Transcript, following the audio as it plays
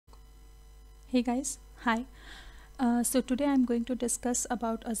Hey guys, hi. So today I'm going to discuss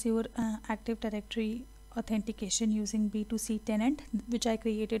about Azure Active Directory authentication using B2C tenant, which I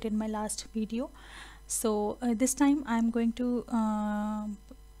created in my last video. So this time I'm going to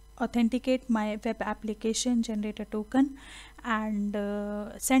authenticate my web application, generate a token, and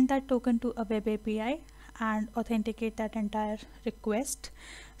send that token to a web API and authenticate that entire request.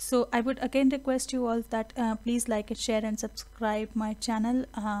 So I would again request you all that please like it, share and subscribe my channel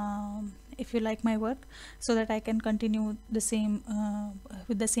if you like my work, so that I can continue the same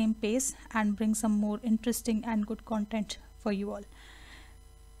with the same pace and bring some more interesting and good content for you all.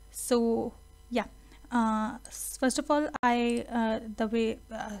 So yeah, first of all I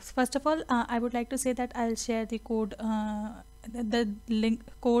would like to say that I'll share the code, the link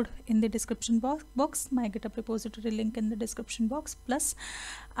code in the description box, my GitHub repository link in the description box, plus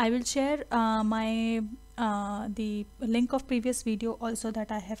I will share the link of previous video also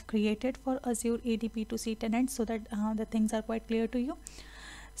that I have created for Azure AD B2C tenant, so that the things are quite clear to you.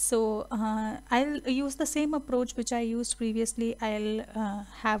 So I'll use the same approach which I used previously. I'll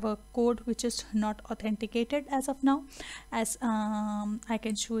have a code which is not authenticated as of now, as I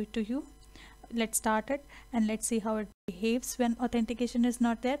can show it to you. Let's start it and let's see how it behaves when authentication is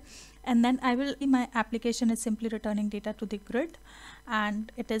not there. And then my application is simply returning data to the grid,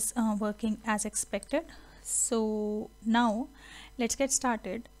 and it is working as expected. So now let's get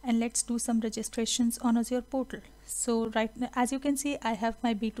started and let's do some registrations on Azure portal. So right now, as you can see, I have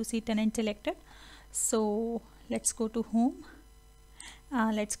my B2C tenant selected. So let's go to home.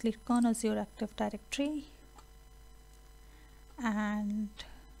 Let's click on Azure Active Directory and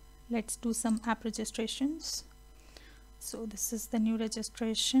let's do some app registrations. So this is the new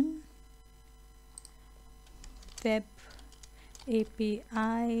registration, web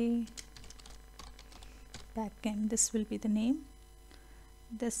API backend. This will be the name.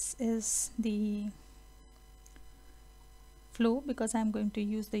 This is the flow, because I'm going to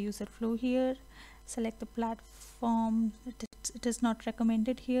use the user flow here. Select the platform. It is not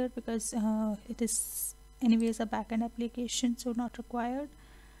recommended here because it is anyways a backend application, so not required.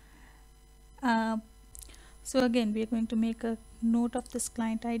 So again, we are going to make a note of this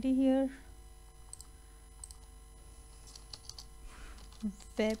client ID here,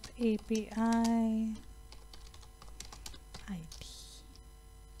 web API ID.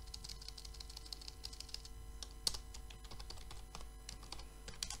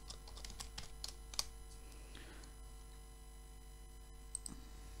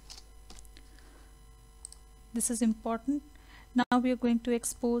 This is important. Now we are going to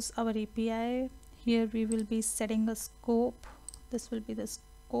expose our API. Here we will be setting a scope. This will be the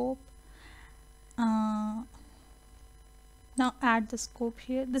scope. Now add the scope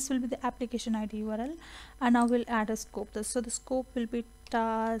here. This will be the application ID URL, and now we'll add a scope. So the scope will be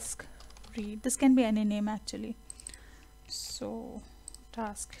task read. This can be any name actually. So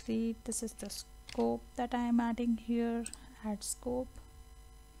task read, this is the scope that I am adding here. Add scope.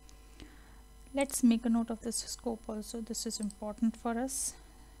 Let's make a note of this scope also. This is important for us.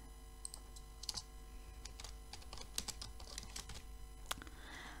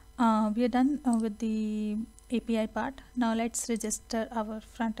 We are done with the API part. Now let's register our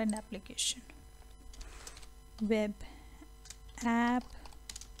front-end application. Web app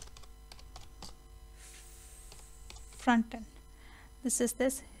front-end. This is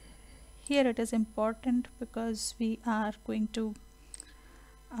this. Here it is important because we are going to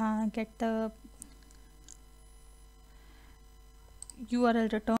get the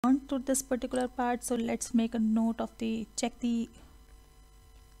URL returned to this particular part. So let's make a note of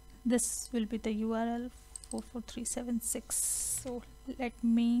this will be the URL 44376. So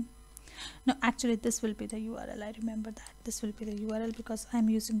actually this will be the URL. I remember that this will be the URL because I'm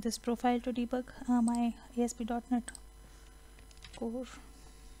using this profile to debug my ASP.NET Core.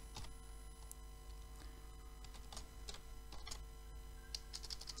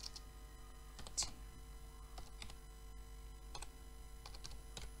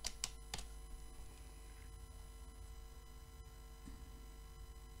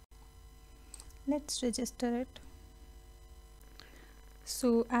 Let's register it.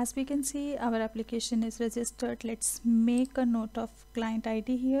 So as we can see, our application is registered. Let's make a note of client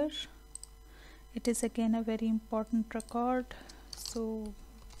ID here. It is again a very important record. So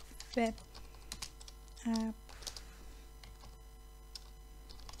web app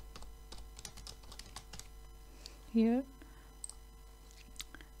here.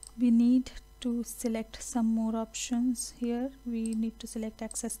 We need to select some more options here. We need to select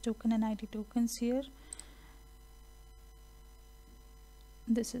access token and ID tokens here.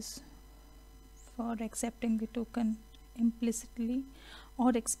 This is for accepting the token implicitly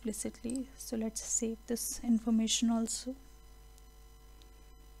or explicitly. So let's save this information also.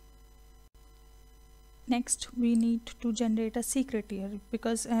 Next, we need to generate a secret here,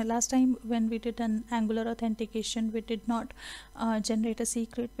 because last time when we did an Angular authentication, we did not generate a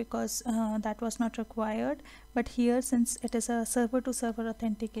secret because that was not required. But here, since it is a server to server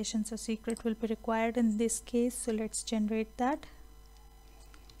authentication, so secret will be required in this case. So let's generate that.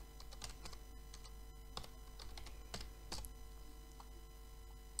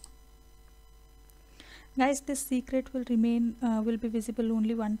 Guys, this secret will remain will be visible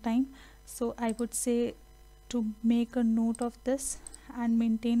only one time, so I would say to make a note of this and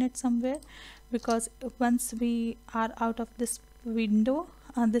maintain it somewhere, because once we are out of this window,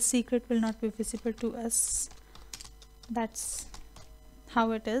 the secret will not be visible to us. That's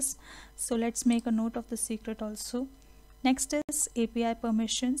how it is. So let's make a note of the secret also. Next is API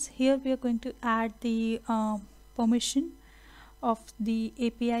permissions. Here we are going to add the permission of the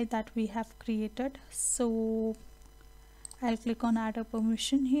API that we have created. So I'll click on add a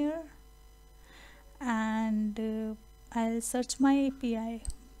permission here, and I'll search my API.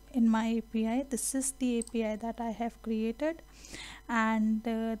 In my API, this is the API that I have created, and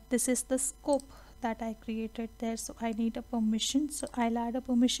this is the scope that I created there. So I need a permission, so I'll add a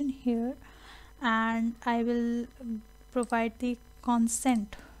permission here, and I will provide the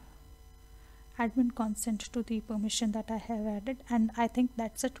consent, admin consent, to the permission that I have added. And I think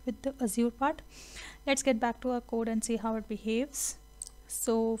that's it with the Azure part. Let's get back to our code and see how it behaves.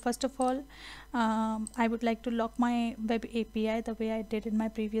 So first of all, I would like to lock my web API the way I did in my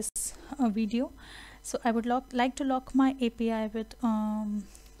previous video. So I would like to lock my API with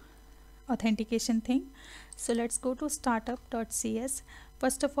authentication thing. So let's go to startup.cs.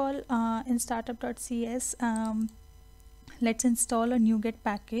 First of all, in startup.cs, let's install a Nuget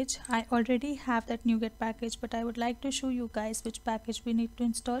package. I already have that Nuget package, but I would like to show you guys which package we need to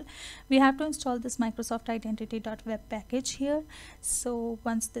install. We have to install this Microsoft Identity.web package here. So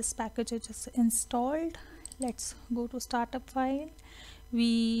once this package is installed, let's go to startup file.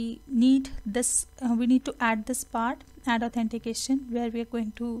 We need this, we need to add this part, add authentication, where we are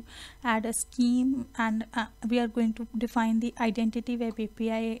going to add a scheme, and we are going to define the identity web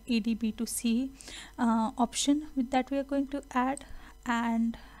API AD-B2C option that we are going to add.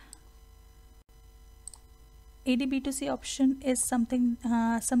 And AD-B2C option is something,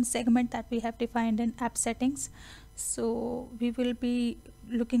 some segment that we have defined in app settings. So we will be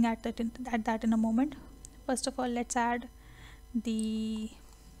looking at that in a moment. First of all, let's add the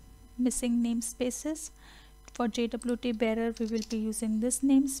missing namespaces. For JWT bearer, we will be using this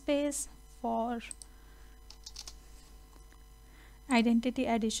namespace. For identity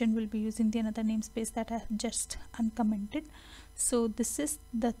addition, we'll be using the another namespace that I have just uncommented. So this is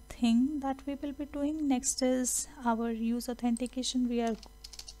the thing that we will be doing. Next is our use authentication. We are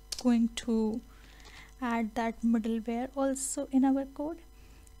going to add that middleware also in our code.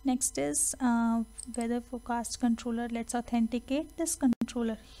 Next is weather forecast controller. Let's authenticate this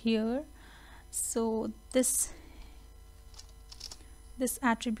controller here. So this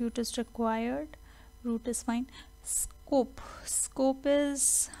attribute is required. Root is fine. Scope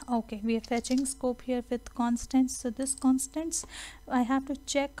is okay. We are fetching scope here with constants. So this constants, I have to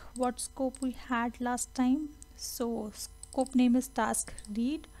check what scope we had last time. So scope name is task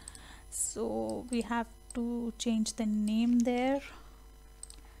read. So we have to change the name there.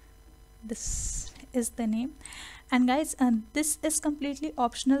 This is the name. And guys, this is completely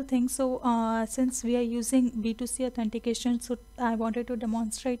optional thing. So since we are using B2C authentication, so I wanted to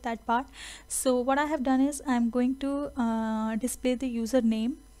demonstrate that part. So what I have done is I'm going to display the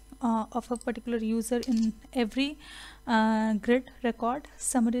username of a particular user in every grid record,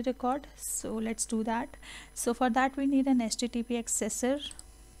 summary record. So let's do that. So for that we need an HTTP accessor.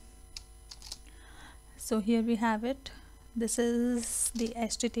 So here we have it. This is the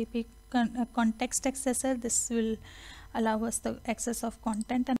HTTP context accessor. This will allow us the access of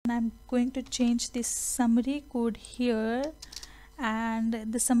content, and I'm going to change this summary code here.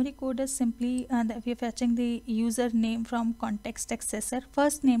 And the summary code is simply that we are fetching the user name from context accessor,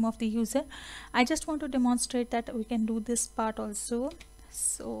 first name of the user. I just want to demonstrate that we can do this part also.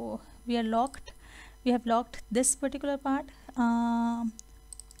 So we are locked. We have locked this particular part.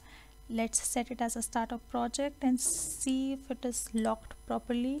 Let's set it as a startup project and see if it is locked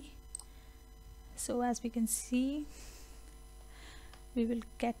properly. So as we can see, we will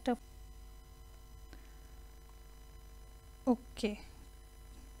get a okay.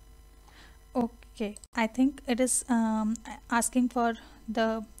 I think it is asking for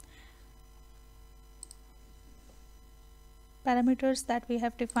the parameters that we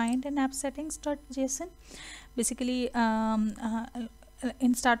have defined in app settings.json. Basically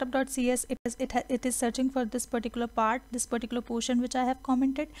in startup.cs it is searching for this particular part, this particular portion which I have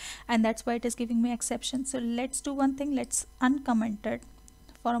commented, and that's why it is giving me exception. So let's do one thing, let's uncomment it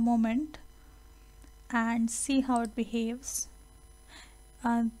for a moment and see how it behaves.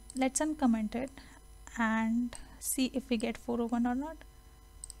 Let's uncomment it and see if we get 401 or not.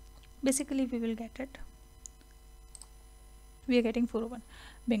 Basically we will get it, we are getting 401,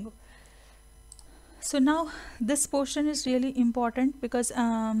 bingo. So now this portion is really important because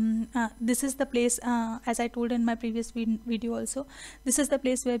this is the place, as I told in my previous video also, this is the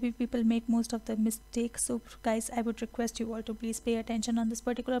place where people make most of the mistakes. So guys, I would request you all to please pay attention on this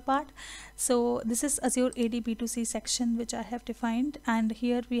particular part. So this is Azure AD B2C section which I have defined, and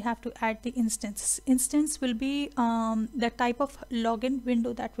here we have to add the instance. Instance will be the type of login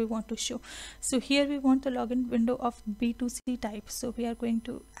window that we want to show. So here we want the login window of B2C type, so we are going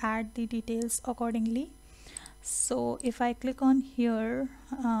to add the details accordingly. So if I click on here,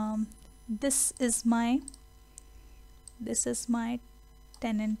 this is my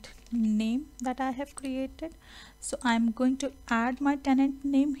tenant name that I have created. So I'm going to add my tenant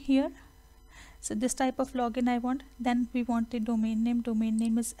name here. So this type of login I want. Then we want the domain name. Domain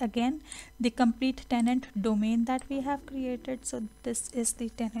name is again the complete tenant domain that we have created. So this is the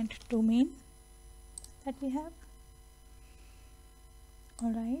tenant domain that we have.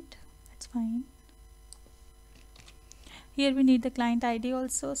 All right, that's fine. Here we need the client ID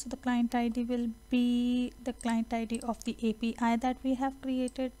also. So the client ID will be the client ID of the API that we have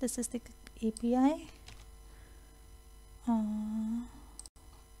created. This is the API.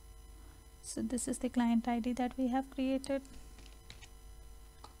 So this is the client ID that we have created.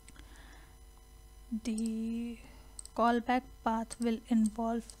 The callback path will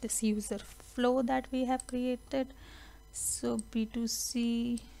involve this user flow that we have created. So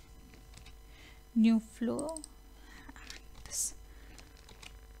B2C new flow.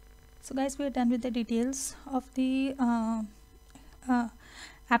 So guys, we are done with the details of the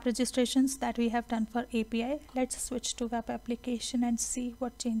app registrations that we have done for API. Let's switch to web application and see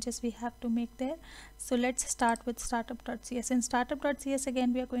what changes we have to make there. So let's start with startup.cs. In startup.cs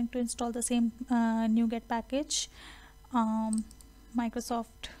again we are going to install the same Nuget package,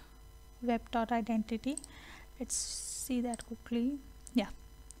 Microsoft Web.Identity. Let's see that quickly. Yeah,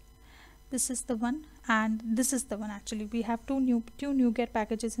 this is the one, and this is the one. Actually we have two Nuget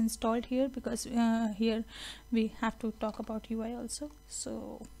packages installed here because here we have to talk about UI also.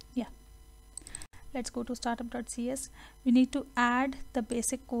 So yeah, let's go to startup.cs. We need to add the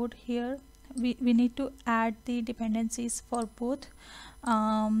basic code here. We need to add the dependencies for both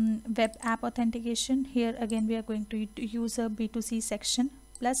web app authentication. Here again we are going to use a B2C section,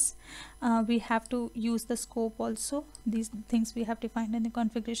 plus we have to use the scope also. These things we have defined in the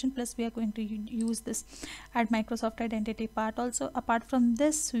configuration, plus we are going to use this add Microsoft identity part also. Apart from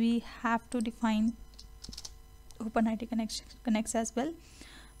this, we have to define OpenID connects as well.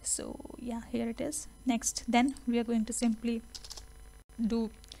 So yeah, here it is. Next, then we are going to simply do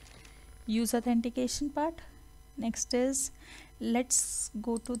use authentication part. Next is, let's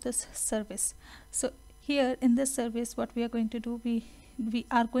go to this service. So here in this service, what we are going to do, we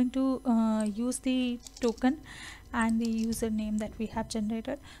are going to use the token and the username that we have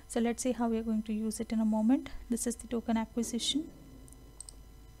generated. So let's see how we are going to use it in a moment. This is the token acquisition.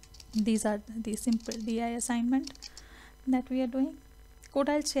 These are the simple DI assignment that we are doing. Code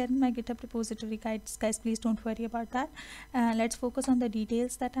I'll share in my GitHub repository, guys, please don't worry about that. Let's focus on the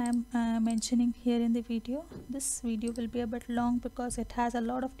details that I am mentioning here in the video. This video will be a bit long because it has a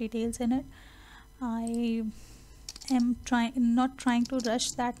lot of details in it. I am not trying to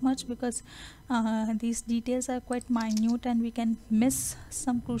rush that much because these details are quite minute and we can miss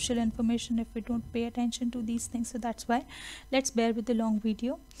some crucial information if we don't pay attention to these things. So that's why let's bear with the long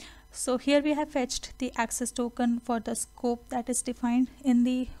video. So here we have fetched the access token for the scope that is defined in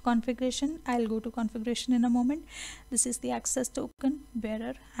the configuration. I'll go to configuration in a moment. This is the access token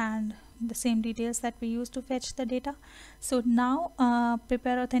bearer and the same details that we used to fetch the data. So now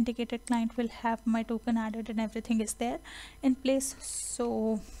prepare authenticated client will have my token added and everything is there in place.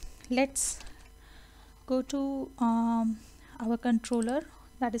 So let's go to our controller,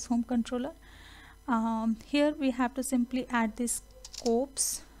 that is home controller. Here we have to simply add these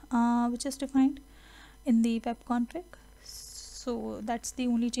scopes which is defined in the web config. So that's the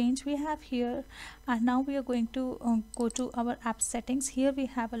only change we have here. And now we are going to go to our app settings. Here we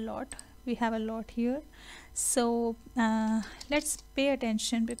have a lot here. So let's pay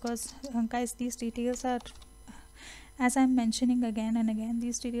attention because guys, these details are, as I'm mentioning again and again,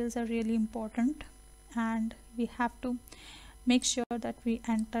 these details are really important and we have to make sure that we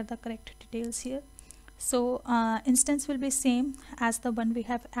enter the correct details here. So instance will be same as the one we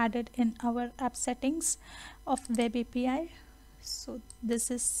have added in our app settings of web API. So this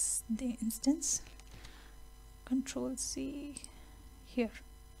is the instance. Control C here.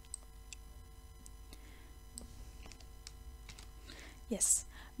 Yes,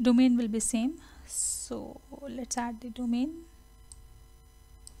 domain will be same. So let's add the domain.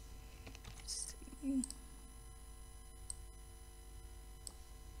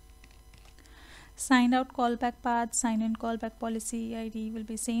 Signed out callback path, sign in callback policy ID will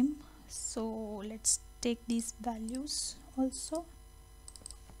be same. So let's take these values also.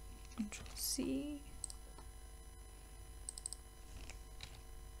 Control C.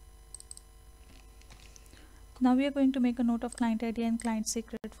 Now we are going to make a note of client ID and client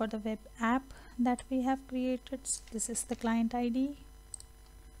secret for the web app that we have created. This is the client ID.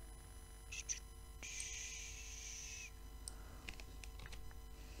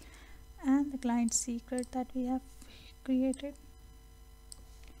 And the client secret that we have created.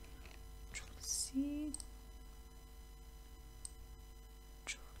 Control C.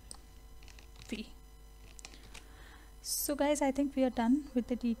 Control V. So guys, I think we are done with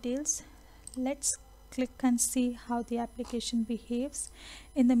the details. Let's click and see how the application behaves.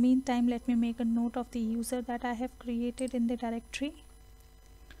 In the meantime, let me make a note of the user that I have created in the directory.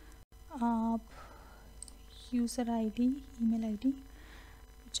 User ID, email ID,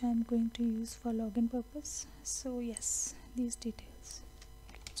 which I am going to use for login purpose. So yes, these details.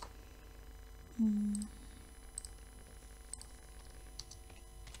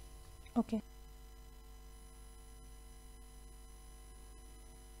 Okay.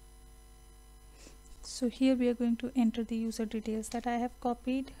 So here we are going to enter the user details that I have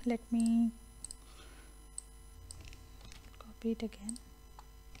copied. Let me copy it again.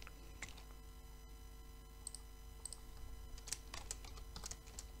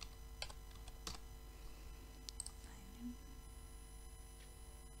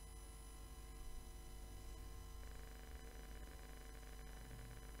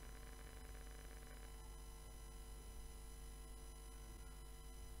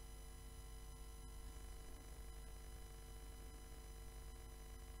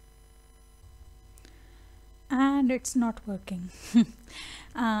 And it's not working.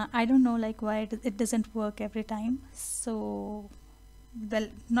 I don't know like why it doesn't work every time. So well,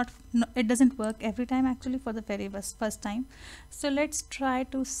 it doesn't work every time, actually for the very first time. So let's try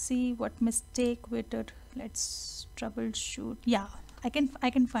to see what mistake we did. Let's troubleshoot. Yeah, I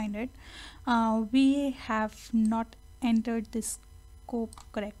can find it. We have not entered this scope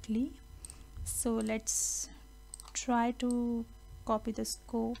correctly, so let's try to copy the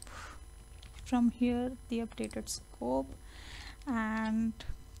scope from here, the updated scope, and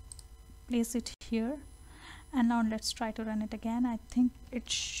place it here. And now let's try to run it again. I think it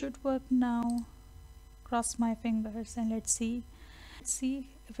should work now. Cross my fingers and let's see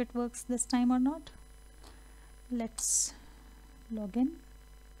if it works this time or not. Let's log in.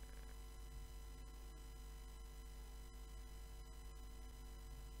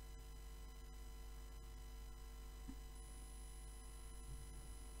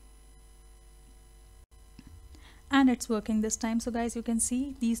 And it's working this time. So guys, you can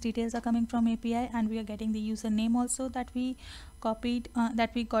see these details are coming from API, and we are getting the username also that we copied,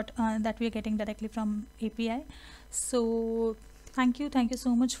 that we are getting directly from API. So thank you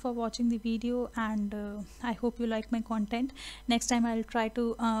so much for watching the video, and I hope you like my content. Next time I'll try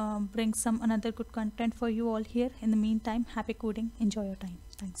to bring some another good content for you all here. In the meantime, happy coding, enjoy your time.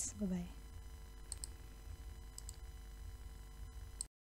 Thanks, bye bye.